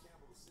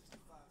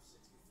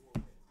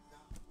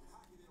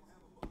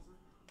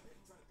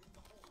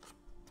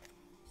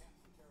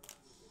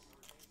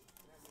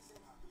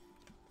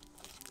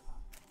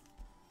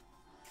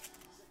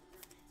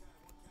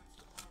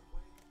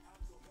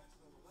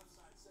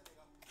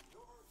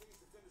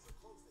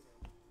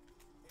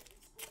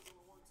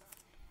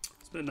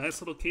 A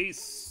nice little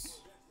case.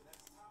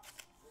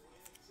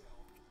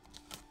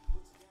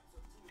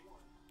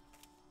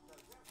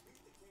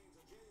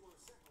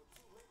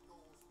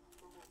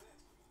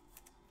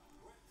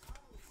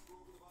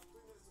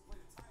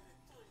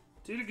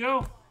 Two to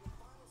go.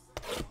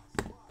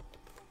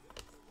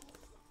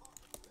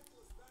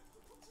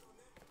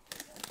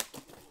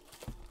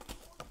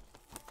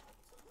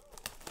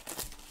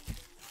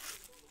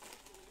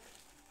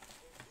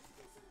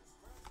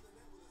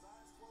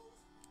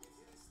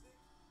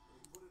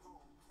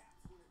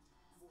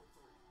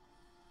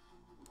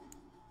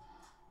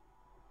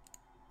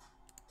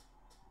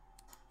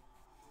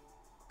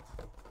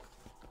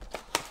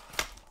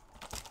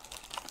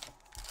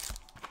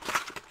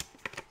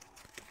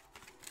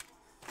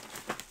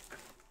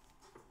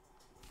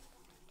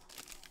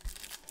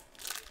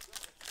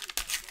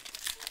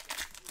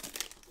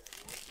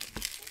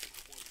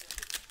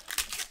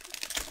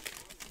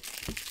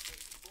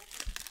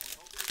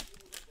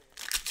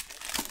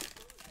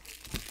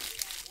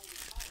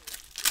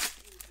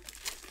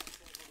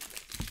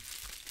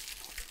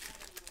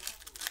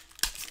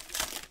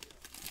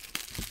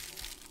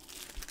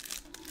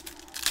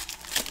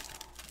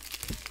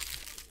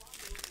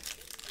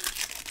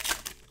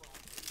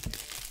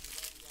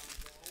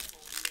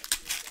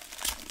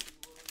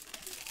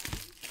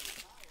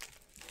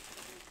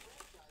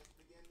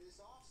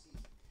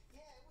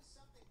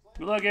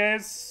 Good luck,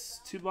 guys.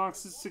 2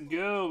 boxes to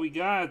go. We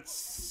got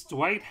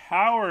Dwight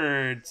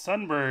Howard,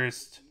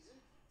 Sunburst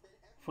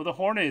for the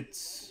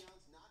Hornets.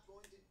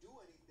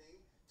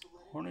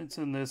 Hornets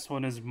in this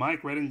one is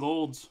Mike, red and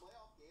golds.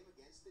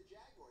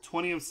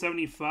 20 of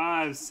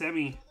 75,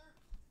 semi.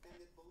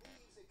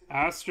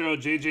 Astro,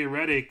 JJ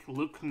Redick,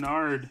 Luke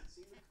Kennard.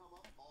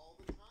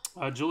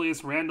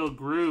 Julius Randle,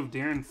 Groove,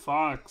 Darren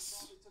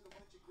Fox.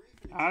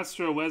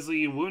 Astro,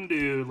 Wesley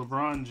Iwundu,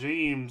 LeBron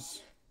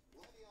James.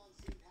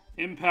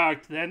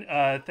 Impact, then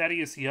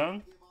Thaddeus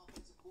Young,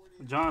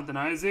 Jonathan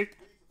Isaac,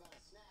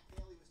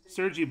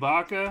 Serge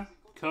Ibaka,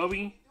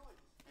 Kobe,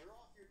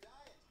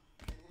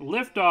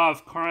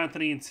 Liftoff, Karl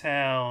Anthony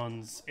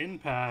Towns,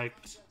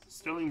 Impact,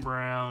 Sterling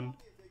Brown,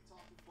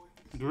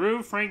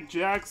 Groove, Frank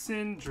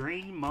Jackson,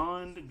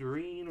 Draymond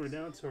Green. We're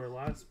down to our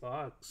last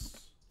box.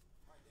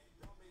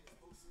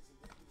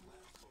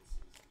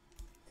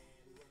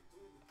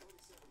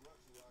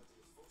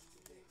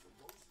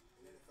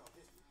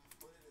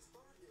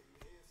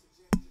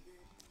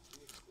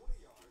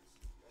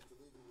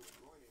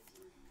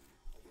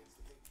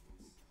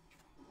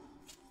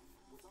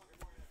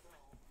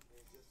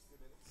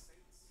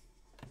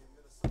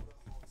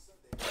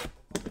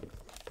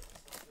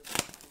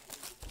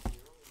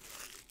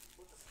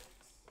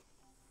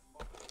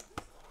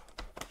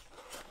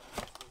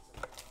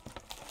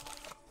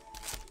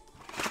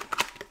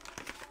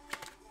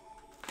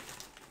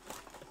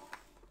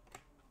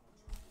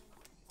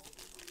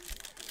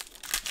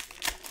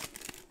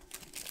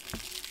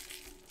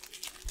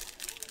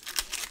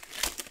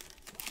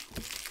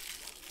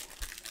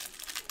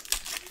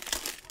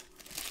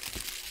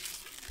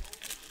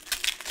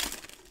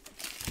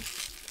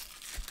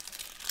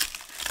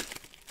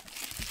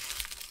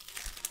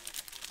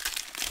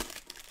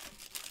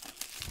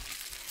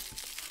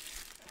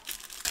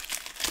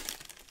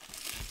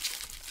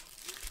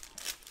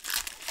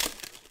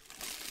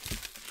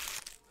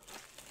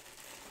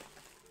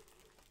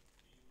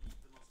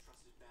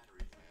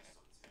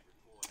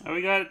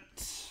 We got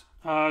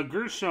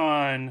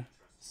Gershon,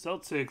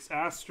 Celtics,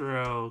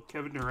 Astro,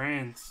 Kevin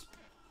Durant.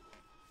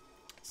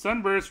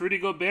 Sunburst, Rudy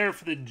Gobert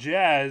for the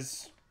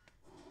Jazz.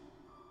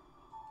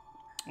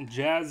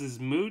 Jazz is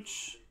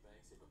Mooch,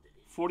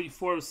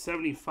 44 of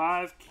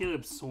 75,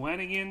 Caleb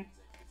Swanigan.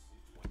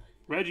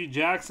 Reggie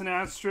Jackson,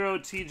 Astro,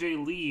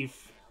 TJ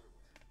Leaf.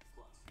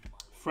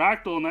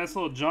 Fractal, nice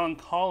little John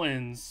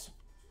Collins.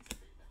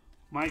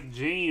 Mike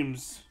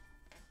James.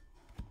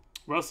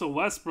 Russell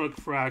Westbrook,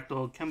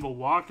 Fractal. Kemba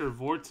Walker,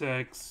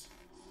 Vortex.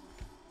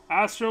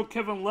 Astro,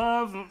 Kevin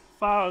Love.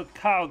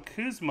 Kyle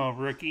Kuzma,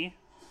 rookie.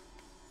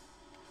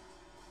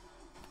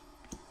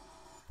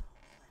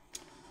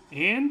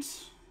 And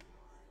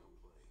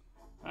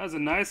that was a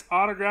nice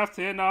autograph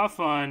to end off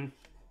on.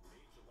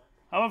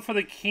 How about for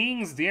the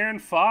Kings, De'Aaron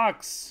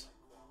Fox?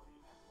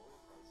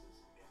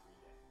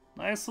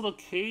 Nice little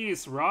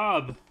case,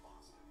 Rob.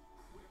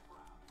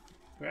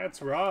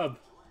 Congrats, Rob.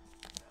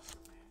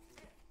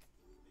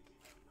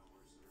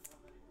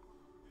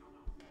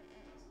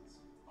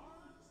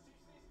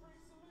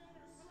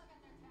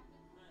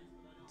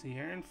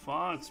 De'Aaron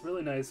Fox,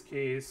 really nice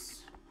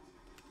case.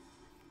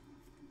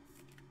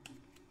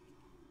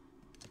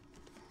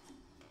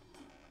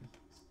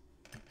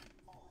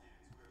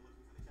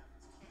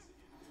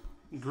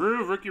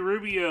 Groove, Ricky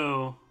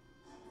Rubio.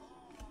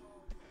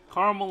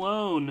 Karl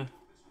Malone.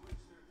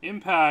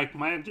 Impact,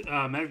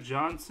 Mike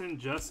Johnson,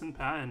 Justin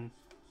Patton.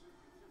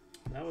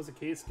 That was a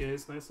case,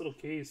 guys. Nice little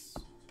case.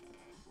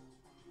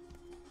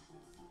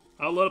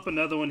 I'll load up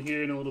another one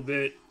here in a little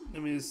bit.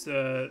 Let me just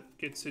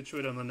get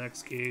situated on the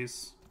next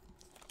case.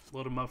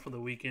 Load them up for the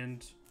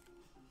weekend.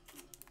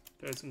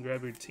 You guys can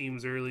grab your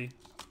teams early.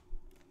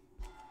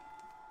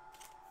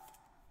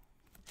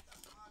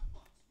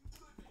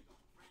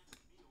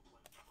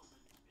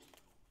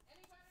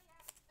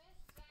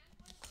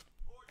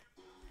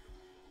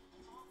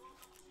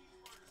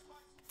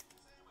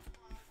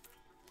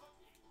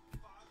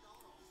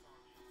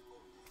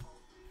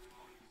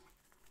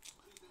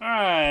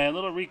 Alright, a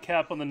little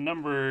recap on the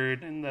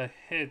numbered and the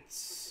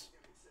hits.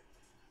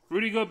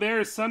 Rudy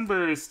Gobert,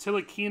 Sunburst.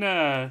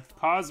 Tilakina,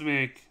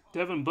 Cosmic.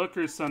 Devin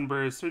Booker,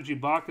 Sunburst. Serge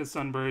Ibaka,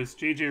 Sunburst.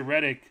 JJ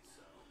Redick,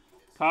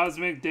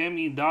 Cosmic.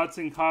 Damien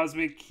Dotson,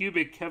 Cosmic.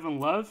 Cubic, Kevin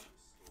Love.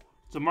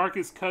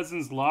 DeMarcus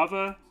Cousins,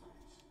 Lava.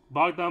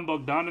 Bogdan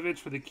Bogdanovic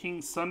for the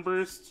Kings,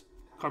 Sunburst.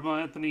 Carmelo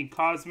Anthony,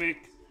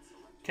 Cosmic.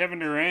 Kevin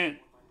Durant,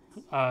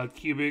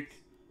 Cubic.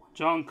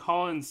 John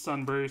Collins,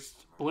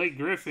 Sunburst. Blake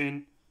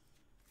Griffin,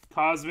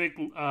 Cosmic.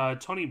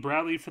 Tony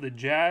Bradley for the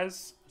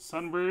Jazz,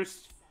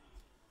 Sunburst.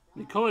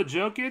 Nikola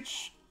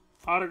Jokic,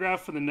 autograph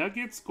for the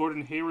Nuggets.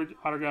 Gordon Hayward,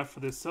 autograph for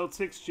the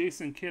Celtics.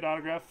 Jason Kidd,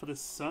 autograph for the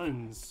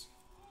Suns.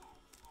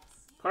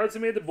 Cards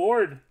that made the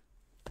board.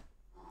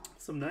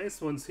 Some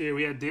nice ones here.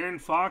 We had Darren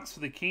Fox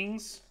for the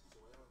Kings.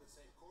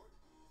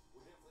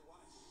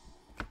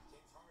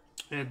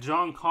 We had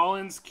John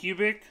Collins,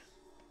 Cubic.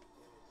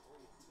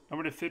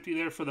 Number to 50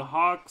 there for the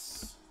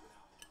Hawks.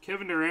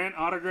 Kevin Durant,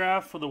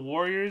 autograph for the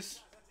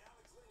Warriors.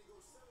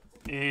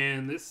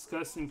 And this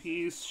disgusting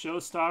piece,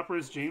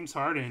 Showstoppers, James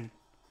Harden.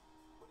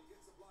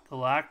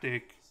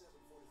 Galactic.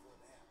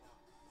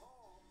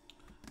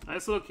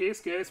 Nice little case,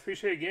 guys.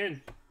 Appreciate it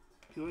again.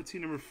 POT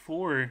number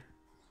 4.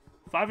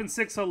 5 and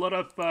 6 I'll load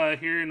up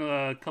here in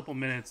a couple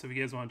minutes if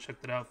you guys want to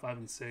check that out. 5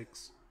 and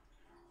 6.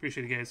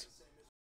 Appreciate it, guys.